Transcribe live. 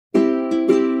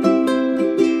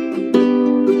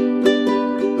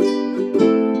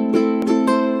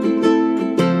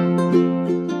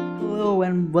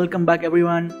Welcome back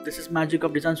everyone, this is Magic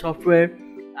of Design Software,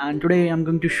 and today I'm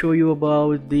going to show you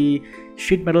about the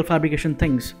sheet metal fabrication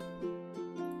things.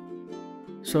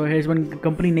 So here's one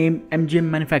company named MGM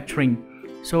Manufacturing.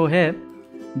 So here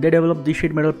they develop the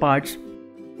sheet metal parts.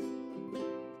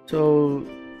 So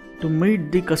to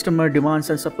meet the customer demands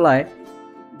and supply,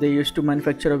 they used to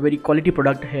manufacture a very quality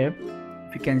product here.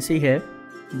 If you can see here,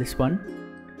 this one.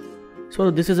 So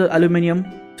this is a aluminium.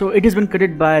 So it has been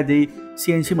cutted by the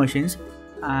CNC machines,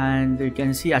 and you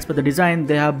can see as per the design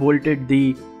they have bolted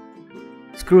the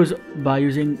screws by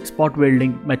using spot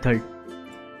welding method.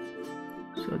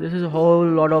 So this is a whole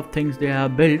lot of things they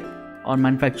have built or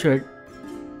manufactured.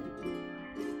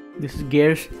 This is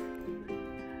gears.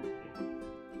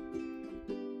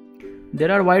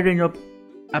 There are a wide range of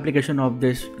application of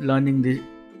this, learning the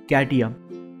CATIA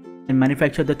and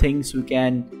manufacture the things. You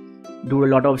can do a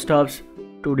lot of stuffs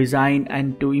to design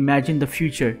and to imagine the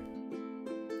future.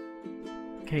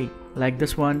 Okay, like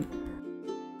this one.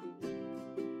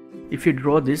 If you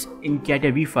draw this in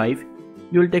CATIA V5,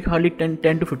 you will take hardly 10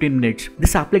 to 15 minutes.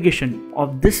 This application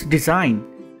of this design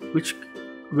which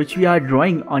we are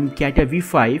drawing on CATIA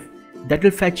V5, that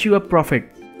will fetch you a profit.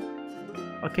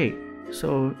 Okay,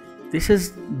 so this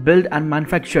is built and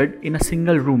manufactured in a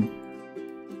single room,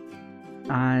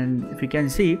 and if you can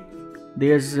see,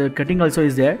 there's cutting also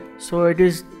is there. So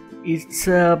it's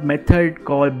a method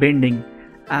called bending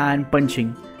and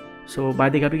punching. So by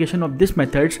the application of these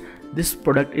methods, this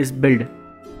product is built,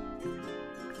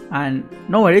 and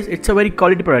no worries, it's a very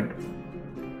quality product,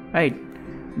 right?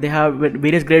 They have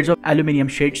various grades of aluminium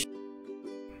sheets,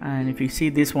 and if you see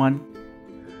this one,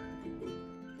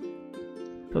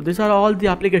 so these are all the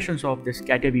applications of this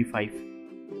CATIA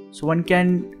V5. So one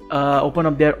can open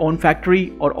up their own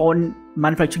factory or own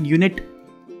manufacturing unit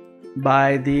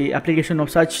by the application of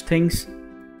such things.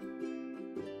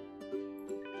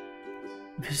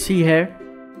 If you see here,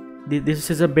 this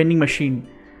is a bending machine.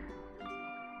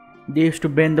 They used to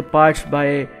bend the parts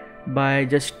by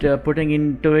just putting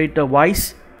into it a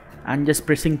vise and just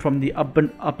pressing from the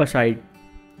upper side.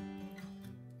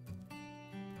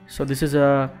 So this is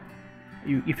a,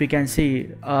 if you can see,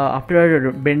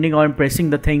 after bending or pressing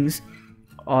the things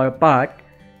or part,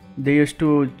 they used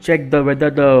to check whether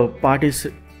the part is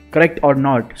correct or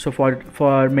not. So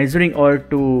for measuring or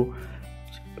to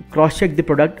cross check the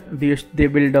product, they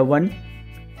build one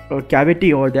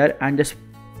cavity over there, and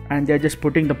they're just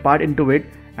putting the part into it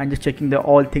and just checking that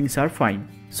all things are fine.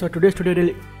 So today's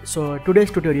tutorial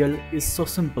is so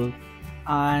simple,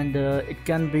 and it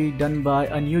can be done by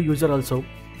a new user also.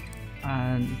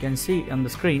 And you can see on the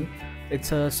screen,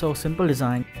 it's a so simple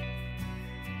design.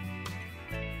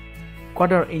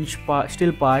 1/4 inch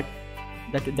steel part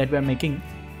that we are making.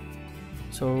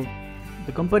 So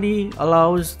the company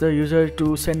allows the user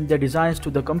to send their designs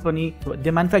to the company. They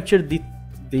manufacture the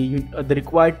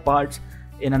required parts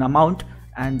in an amount,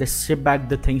 and they ship back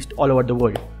the things all over the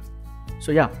world.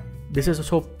 So yeah, this is a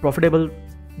so profitable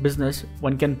business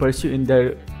one can pursue in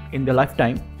their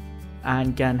lifetime,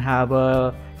 and can have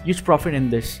a huge profit in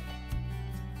this.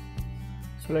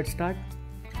 So let's start.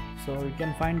 So you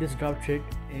can find this draft sheet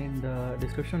in the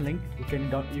description link. You can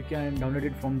download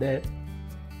it from there.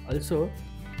 Also,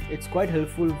 it's quite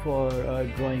helpful for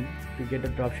drawing to get a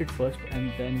draft sheet first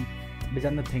and then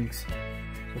design the things.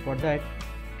 So for that,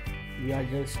 we are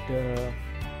just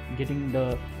getting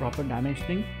the proper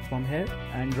dimensioning from here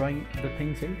and drawing the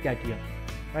things in CATIA,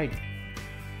 right?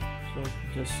 So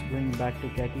just going back to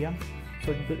CATIA.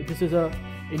 So this is a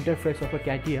interface of a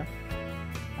CATIA,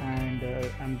 and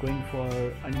I'm going for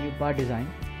a new part design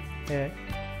here.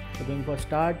 So going for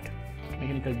start,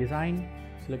 mechanical design,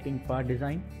 selecting part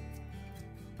design.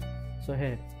 So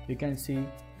here you can see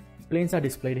planes are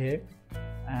displayed here,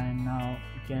 and now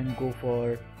you can go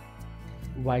for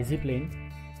YZ plane.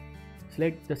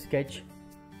 Select the sketch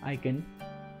icon,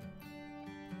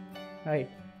 right?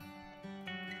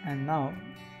 And now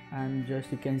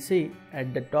you can see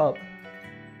at the top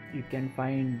you can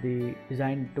find the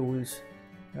design tools,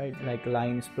 right? Like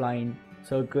line, spline,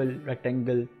 circle,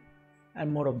 rectangle,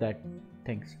 and more of that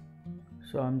things.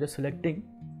 So I'm just selecting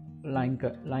line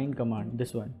command,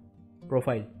 this one,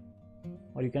 profile,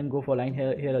 or you can go for line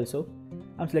here also.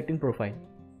 I'm selecting profile.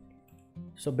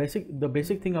 So the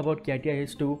basic thing about CATIA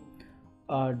is to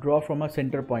draw from a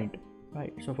center point,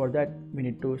 right? So for that we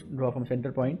need to draw from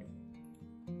center point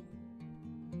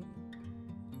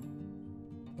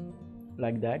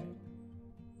like that.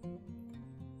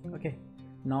 Okay,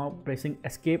 now pressing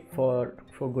escape for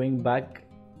going back,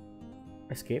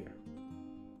 escape.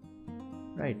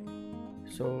 right?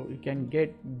 So you can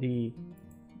get the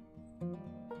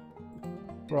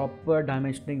proper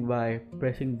dimensioning by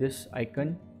pressing this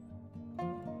icon.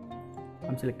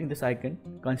 I'm selecting this icon,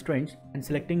 constraints, and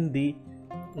selecting the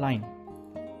line.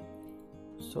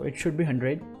 So it should be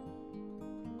 100.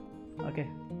 Okay,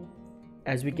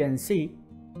 as we can see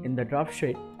in the draft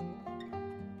sheet,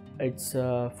 it's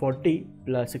 40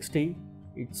 plus 60,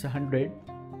 it's 100,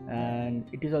 and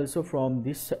it is also from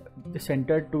this the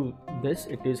center to this,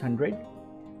 it is 100,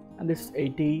 and this is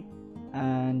 80,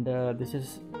 and this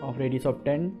is of radius of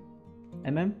 10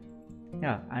 mm.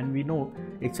 Yeah, and we know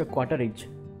it's a quarter inch,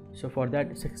 so for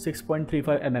that 6.35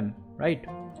 mm, right?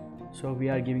 So we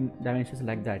are giving dimensions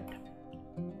like that.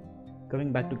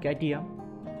 Coming back to CATIA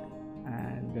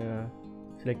and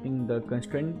selecting the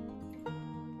constraint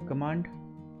command,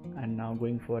 and now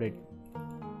going for it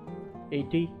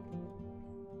 80,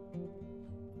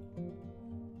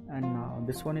 and now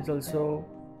this one is also.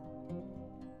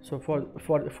 So for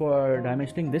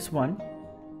dimensioning this one,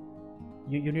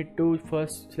 you need to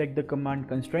first select the command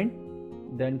constraint,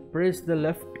 then press the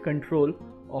left control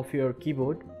of your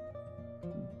keyboard,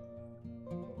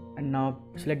 and now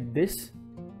select this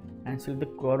and select the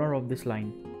corner of this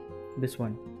line, this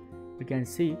one. You can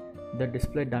see the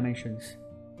display dimensions.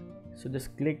 So just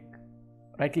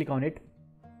right click on it,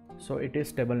 so it is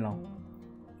stable now.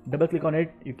 Double click on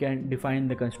it, you can define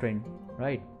the constraint,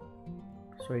 right?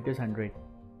 So it is 100.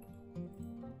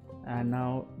 And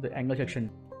now the angle section,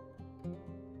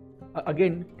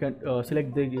 again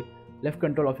select the left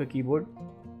control of your keyboard,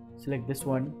 select this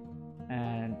one,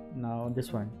 and now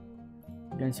this one.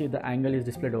 You can see the angle is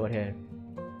displayed over here.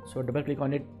 So double click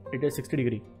on it, it is 60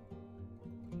 degree,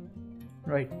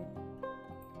 right?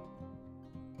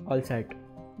 All set.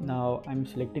 Now I'm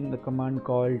selecting the command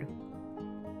called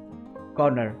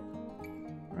corner,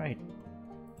 right?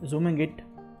 Zooming it,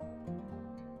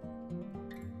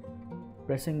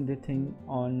 pressing the thing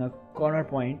on a corner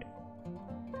point,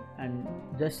 and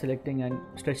just selecting and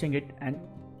stretching it, and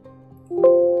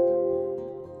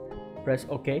press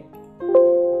OK.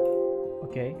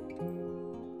 Okay,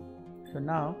 so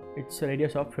now it's a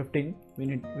radius of 15, we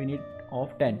need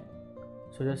of 10,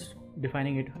 so just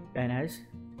defining it as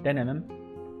 10 mm.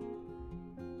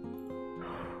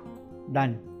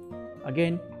 Done.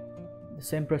 Again the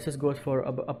same process goes for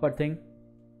upper thing,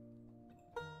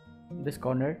 this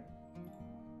corner,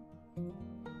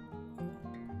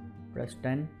 press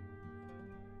 10.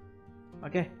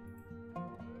 Okay,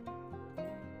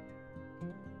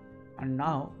 and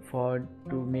now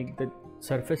to make the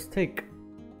surface thick,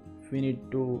 we need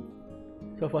to,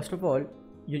 so first of all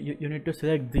you need to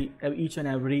select each and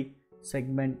every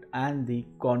segment and the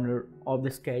corner of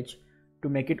the sketch to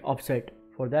make it offset.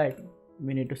 For that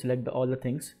we need to select all the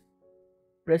things,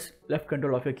 press left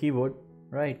control of your keyboard,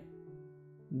 right?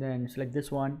 Then select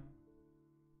this one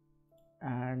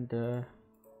and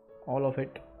all of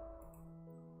it.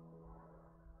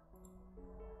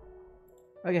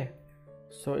 Okay,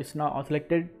 so it's now all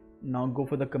selected. Now go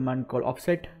for the command called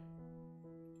offset.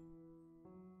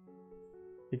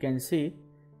 You can see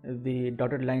the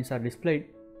dotted lines are displayed.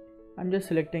 I'm just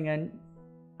selecting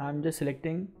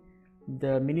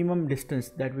the minimum distance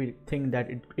that we think that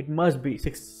it must be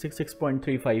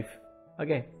 6.35.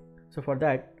 Okay, so for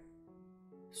that,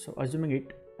 so assuming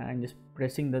it and just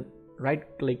pressing the right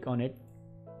click on it,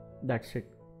 that's it.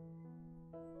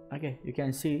 Okay, you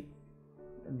can see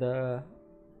the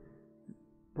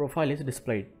profile is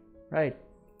displayed, right?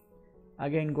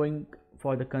 Again going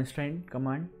for the constraint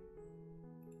command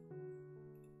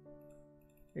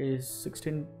is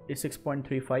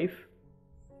 6.35,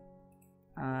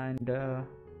 and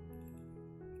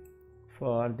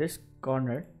for this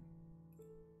corner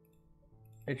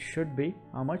it should be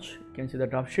how much? You can see the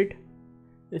draft sheet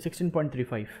is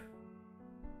 16.35.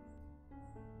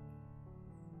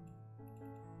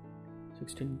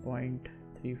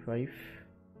 16.35,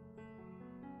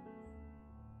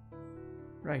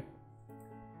 right?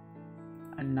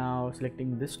 And now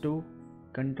selecting this two,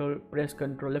 press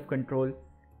control left control,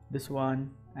 this one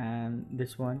and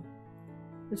this one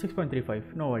is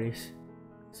 6.35. no worries.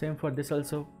 Same for this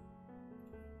also,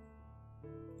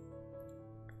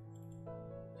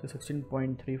 so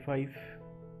 16.35,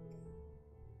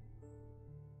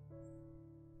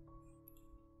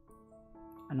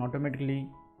 and automatically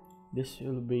this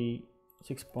will be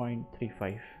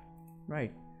 6.35,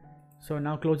 right? So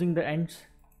now closing the ends,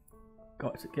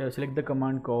 select the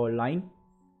command called line,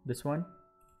 this one,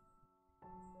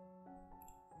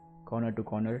 corner to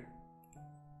corner,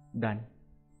 done.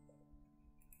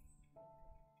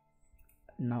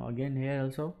 Now again here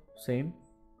also same,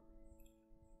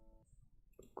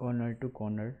 corner to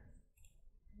corner,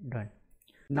 Done.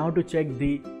 Now to check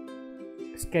the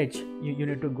sketch, you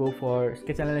need to go for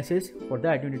sketch analysis. For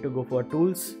that you need to go for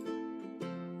tools,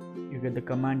 you get the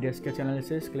command here, sketch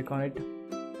analysis, click on it.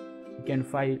 You can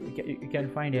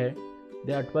find here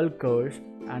there are 12 curves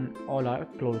and all are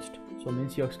closed, so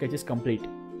means your sketch is complete,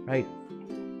 right?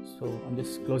 So I'm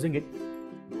just closing it,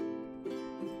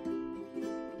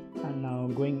 and now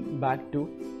going back to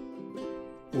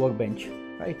workbench,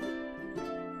 right?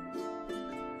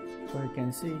 So you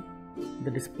can see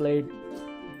the displayed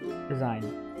design.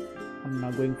 I'm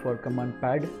now going for command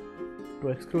pad to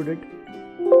extrude it.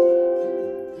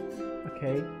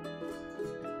 Okay,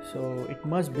 so it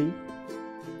must be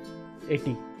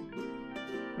 80,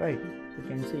 right? So you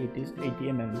can see it is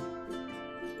 80 mm.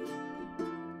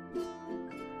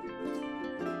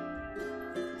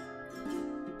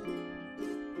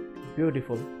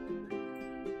 Beautiful.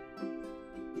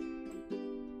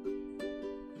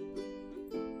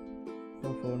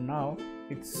 So for now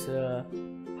it's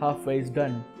halfway is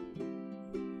done.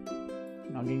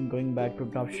 Now again going back to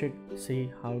draft sheet, see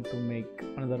how to make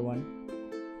another one.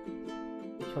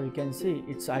 So you can see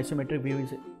its isometric view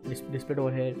is displayed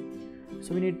over here.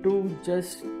 So we need to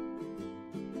just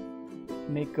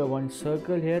make one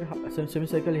circle here, some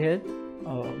semicircle here,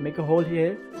 make a hole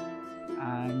here,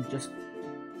 and just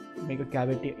make a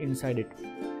cavity inside it,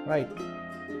 right?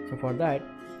 So for that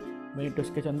we need to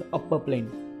sketch on the upper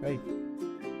plane, right?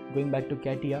 Going back to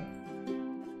CATIA,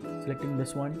 selecting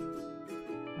this one,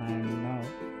 and now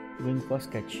going for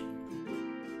sketch,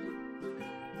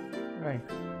 right?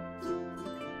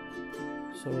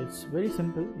 So it's very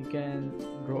simple, you can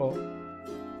draw.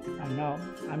 And now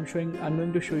I'm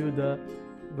going to show you the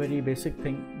very basic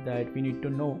thing that we need to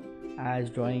know as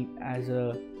drawing as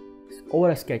over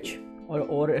a sketch or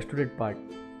over a extruded part.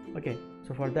 Okay,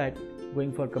 so for that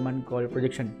going for command called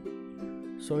projection.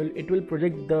 So it will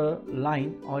project the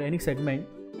line or any segment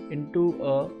into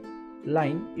a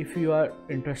line if you are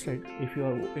interested, if you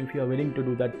are willing to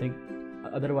do that thing.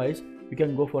 Otherwise you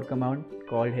can go for command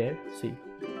called here, see,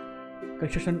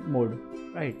 construction mode,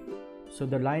 right? So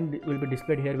the line will be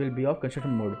displayed here will be of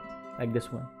construction mode, like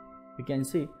this one. You can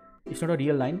see it's not a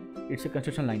real line, it's a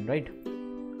construction line, right?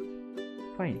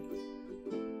 Fine,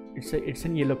 it's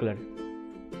in yellow color.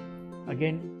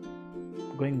 Again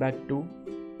going back to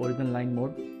original line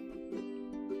mode,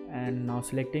 and now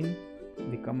selecting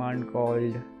the command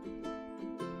called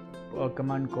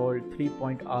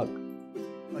 3-point arc.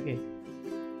 Okay,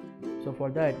 so for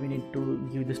that we need to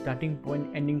give the starting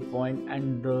point, ending point,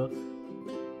 and the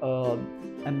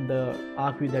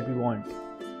arc view that we want.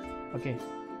 Okay,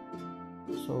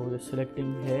 so just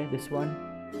selecting here this one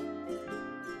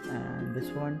and this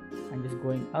one, and just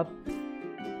going up,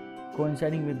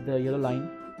 coinciding with the yellow line.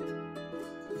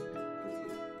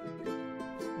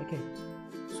 Okay,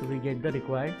 so we get the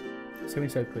required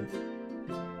semicircle.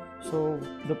 So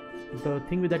the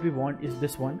thing that we want is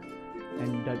this one,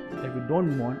 and that we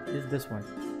don't want is this one,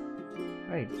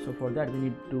 right? So for that we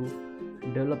need to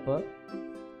develop a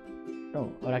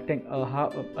rectangle,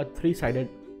 a three-sided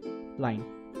line.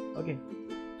 Okay,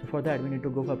 so for that we need to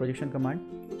go for projection command.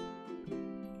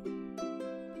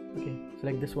 Okay,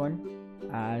 select this one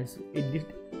as it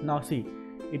did. Now see,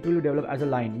 it will develop as a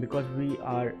line because we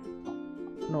are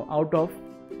out of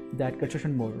that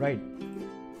construction mode, right?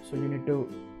 So you need to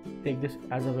take this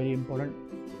as a very important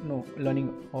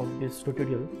learning of this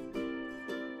tutorial.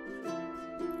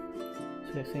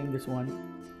 Selecting this one,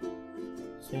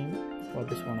 same for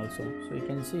this one also. So you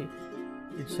can see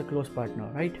it's a close part now,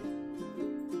 right?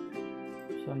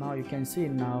 So now you can see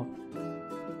now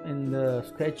in the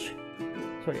sketch,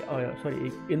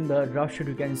 in the draft sheet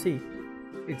you can see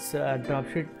it's a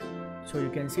draft sheet. So you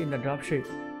can see in the draft sheet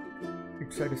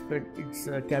it's displayed, its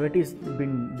cavity is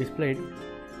been displayed.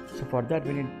 So for that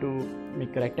we need to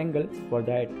make a rectangle. For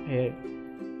that here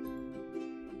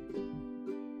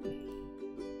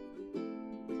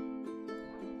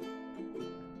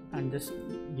and just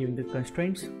giving the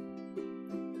constraints.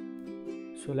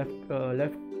 So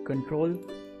left control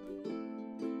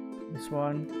this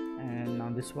one, and now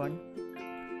this one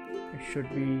it should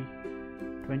be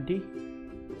 20,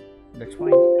 that's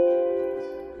fine.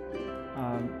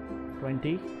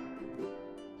 20,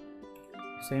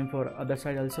 same for other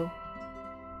side also,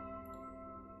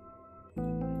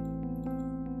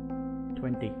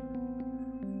 20,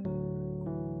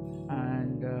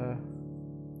 and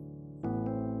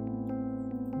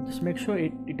just make sure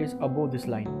it is above this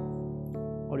line,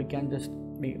 or you can just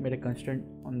make a constraint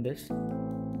on this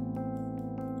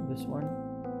one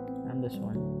and this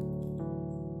one.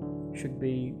 Should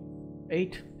be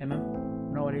 8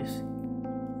 mm, no worries.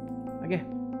 Okay,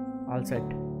 all set.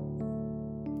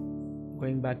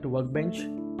 going back to workbench,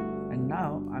 and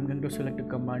now I'm going to select a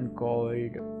command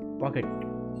called pocket.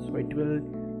 So it will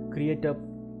create a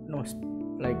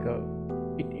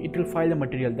it will file the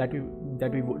material that we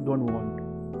don't want,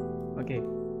 okay,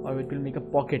 or it will make a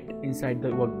pocket inside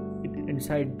the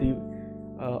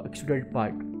extruded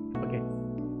part. Okay,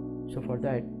 so for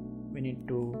that we need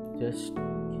to just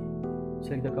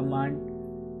select the command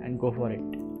and go for it.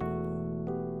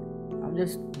 I'm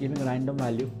just giving a random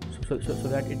value so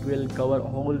that it will cover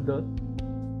the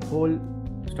whole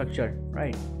structure,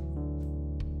 right?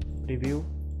 Preview,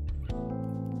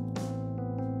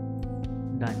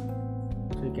 done.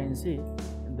 So you can see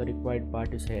the required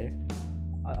part is here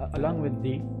along with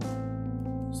the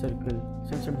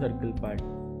circle part.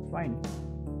 Fine.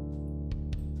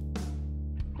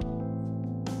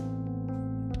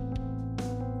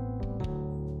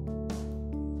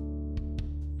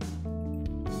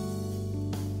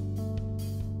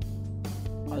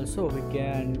 Also we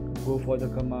can go for the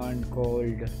command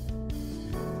called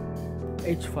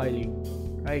edge filing,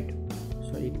 right?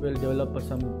 So it will develop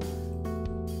some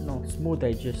smooth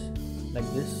edges like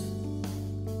this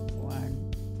one,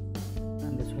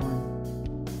 and this one,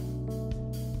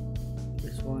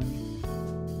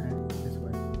 and this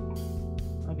one.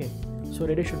 Okay, so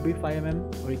radius should be 5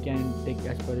 mm, or you can take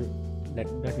as per that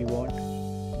you want.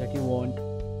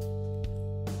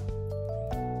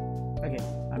 Okay,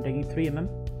 I'm taking 3 mm.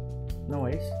 No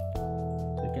worries.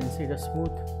 So you can see the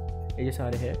smooth edges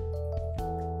are here.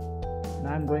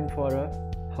 Now I'm going for a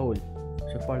hole.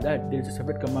 So for that there is a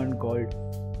separate command called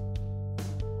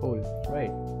hole,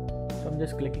 right? So I'm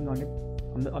just clicking on it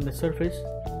on the surface.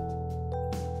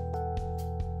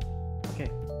 Okay,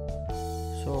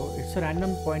 so it's a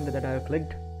random point that I have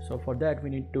clicked. So for that we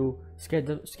need to sketch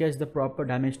the proper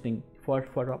dimensioning for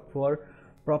proper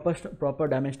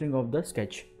dimensioning of the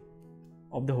sketch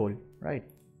of the hole, right?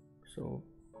 So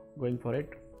going for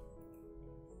it.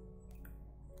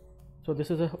 So this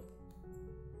is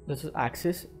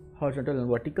axis, horizontal and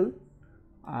vertical,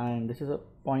 and this is a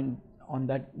point on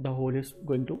that the hole is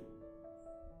going to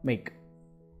make.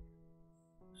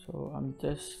 So I'm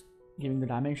just giving the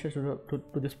dimensions to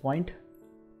this point.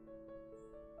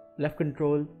 Left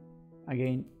control,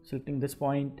 again selecting this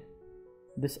point,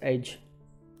 this edge,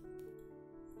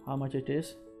 how much it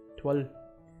is, 12.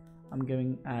 I'm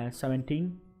giving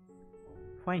 17.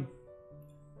 Fine.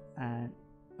 And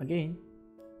again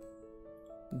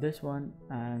this one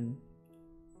and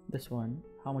this one,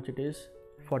 how much it is,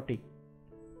 40.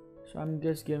 So I'm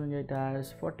just giving it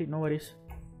as 40. No worries.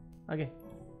 Okay,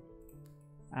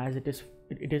 as it is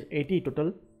 80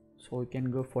 total, so we can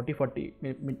go 40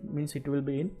 means it will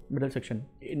be in middle section,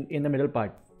 in the middle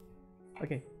part.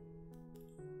 Okay,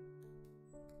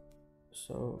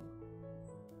 so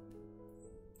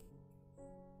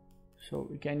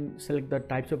we can select the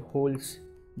types of holes.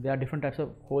 There are different types of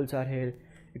holes are here.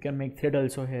 You can make thread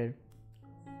also here.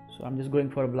 So I'm just going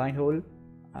for a blind hole,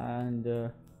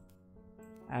 and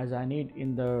as I need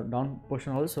in the down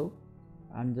portion also,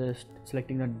 I'm just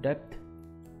selecting the depth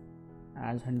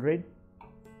as 100,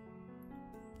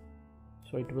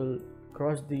 so it will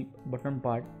cross the bottom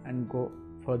part and go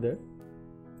further.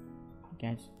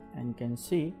 And you can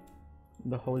see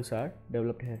the holes are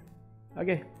developed here.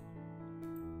 Okay,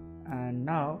 and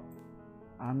now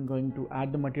I'm going to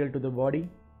add the material to the body.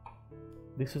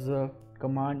 This is a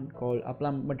command called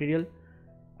apply material.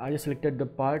 I just selected the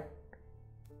part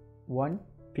 1,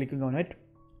 clicking on it,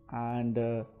 and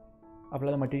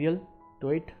apply the material to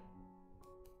it.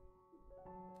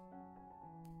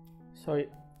 So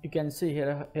you can see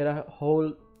here a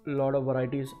whole lot of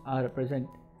varieties are present.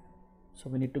 So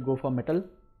we need to go for metal,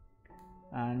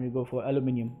 and we go for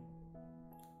aluminum.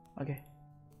 Okay,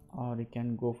 or you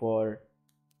can go for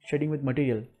shading with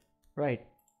material, right?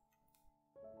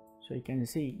 So you can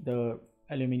see the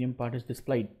aluminum part is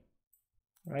displayed,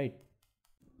 right?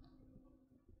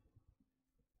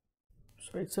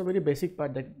 So it's a very basic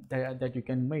part that you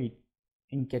can make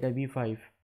in CATIA V5.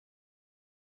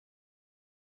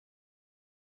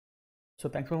 So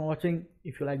thanks for watching.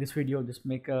 If you like this video, just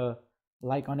make a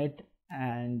like on it,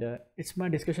 and it's my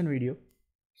discussion video,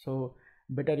 so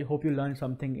better I hope you learned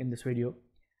something in this video.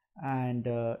 And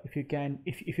if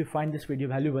you find this video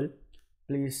valuable,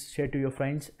 please share to your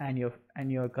friends and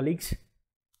your colleagues.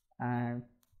 And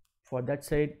for that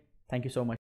said, thank you so much.